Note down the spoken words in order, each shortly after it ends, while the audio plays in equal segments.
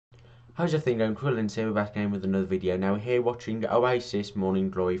How's your thing going? CruellerLynx here, we're back again with another video. Now we're here watching Oasis Morning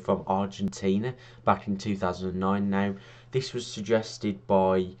Glory from Argentina back in 2009. Now this was suggested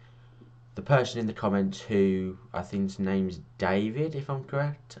by the person in the comments who I think his name's David, if I'm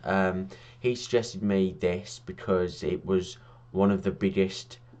correct. He suggested me this because it was one of the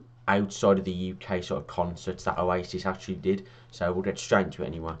biggest outside of the UK sort of concerts that Oasis actually did. So we'll get straight into it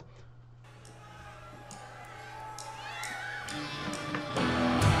anyway.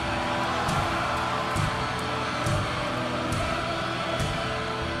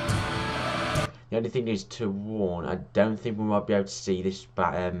 The only thing is to warn, I don't think we might be able to see this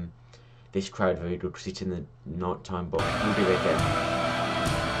this crowd very good because it's in the night time, but we'll do it again.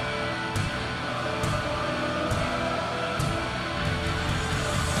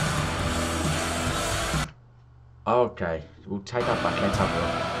 Okay, we'll take that back, let's have a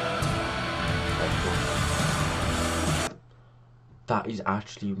look. That is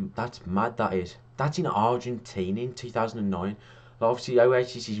actually, that's mad, that is. That's in Argentina in 2009. Like, obviously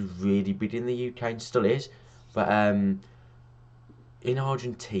Oasis is really big in the UK and still is, but in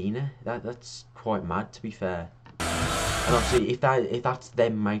Argentina, that's quite mad, to be fair. And obviously, if that's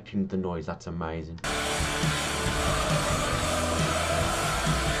them making the noise, that's amazing.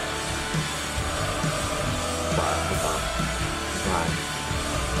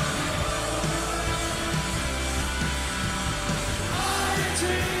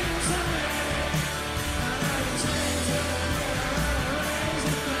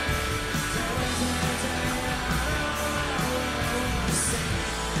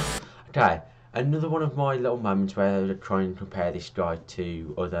 Okay, another one of my little moments where I try and compare this guy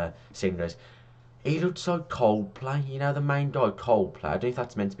to other singers. He looks like Coldplay, you know, the main guy, Coldplay. I don't know if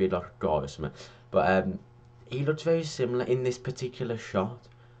that's meant to be like a guy or something, but he looks very similar in this particular shot.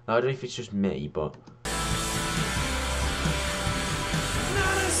 I don't know if it's just me, but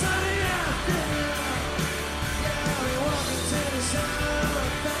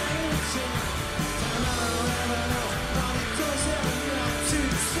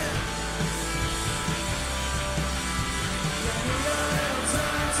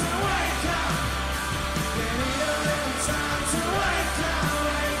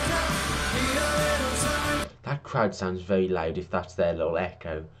that crowd sounds very loud if that's their little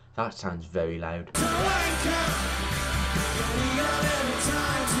echo. That sounds very loud. That's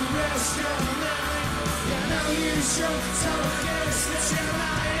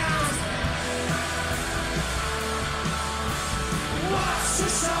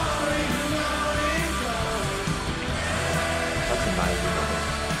amazing, that is.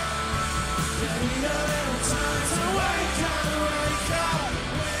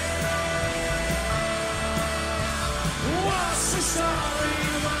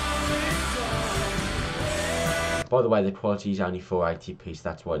 By the way, the quality is only 480p, so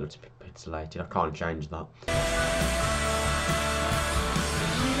that's why it looks a bit pixelated. I can't change that.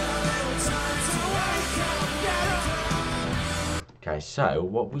 Okay, so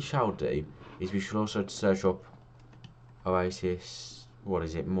what we shall do is we shall also search up Oasis. What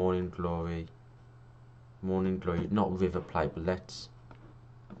is it? Morning Glory, not River Plate, but let's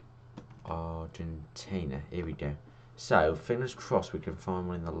Argentina. Here we go. So fingers crossed we can find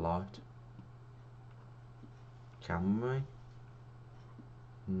one in the light. Can we?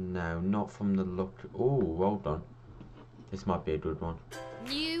 No, not from the look. Oh, hold on. This might be a good one.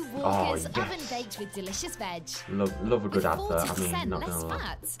 New Walker's yes. oven baked with delicious veg. Love a good advert. I mean, not less gonna lie.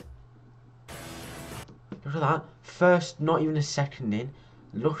 fat. Look at that. First, not even a second in.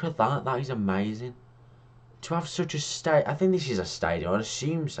 Look at that. That is amazing. To have such a I think this is a stadium. I'd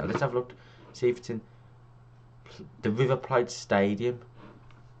assume so. Let's have a look. See if it's in the River Plate Stadium.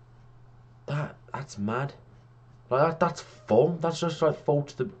 That's mad. Like that's full. That's just like full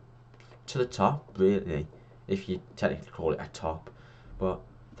to the top, really. If you technically call it a top, but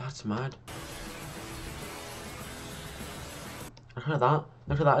that's mad. Look at that.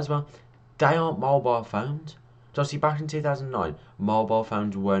 Look at that as well. They aren't mobile phones. So see, back in 2009, mobile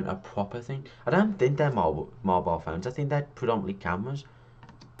phones weren't a proper thing. I don't think they're mobile phones. I think they're predominantly cameras.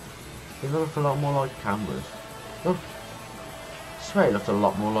 They look a lot more like cameras. Look, I swear it looked a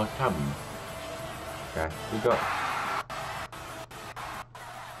lot more like cameras. Okay, we got.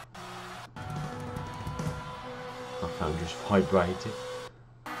 My phone just vibrated.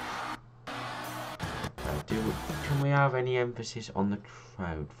 Okay, can we have any emphasis on the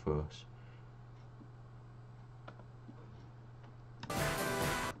crowd for us?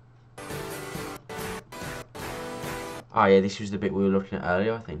 Oh yeah, this was the bit we were looking at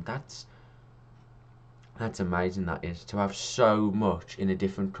earlier, I think. That's amazing, that is. To have so much in a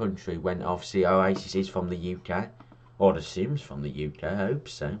different country when obviously Oasis is from the UK. Or the Sims from the UK, I hope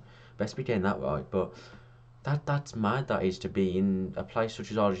so. best be getting that right. But that's mad. That is, to be in a place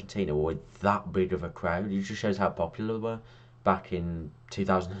such as Argentina with that big of a crowd. It just shows how popular they were back in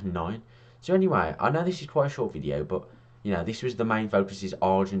 2009. So anyway, I know this is quite a short video, but you know, this was the main focus is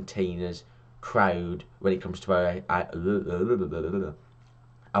Argentina's crowd when it comes to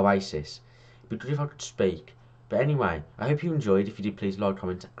Oasis. It'd be good if I could speak. But anyway, I hope you enjoyed. If you did, please like,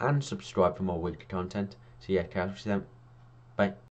 comment, and subscribe for more weekly content. So yeah, catch you then. Bye.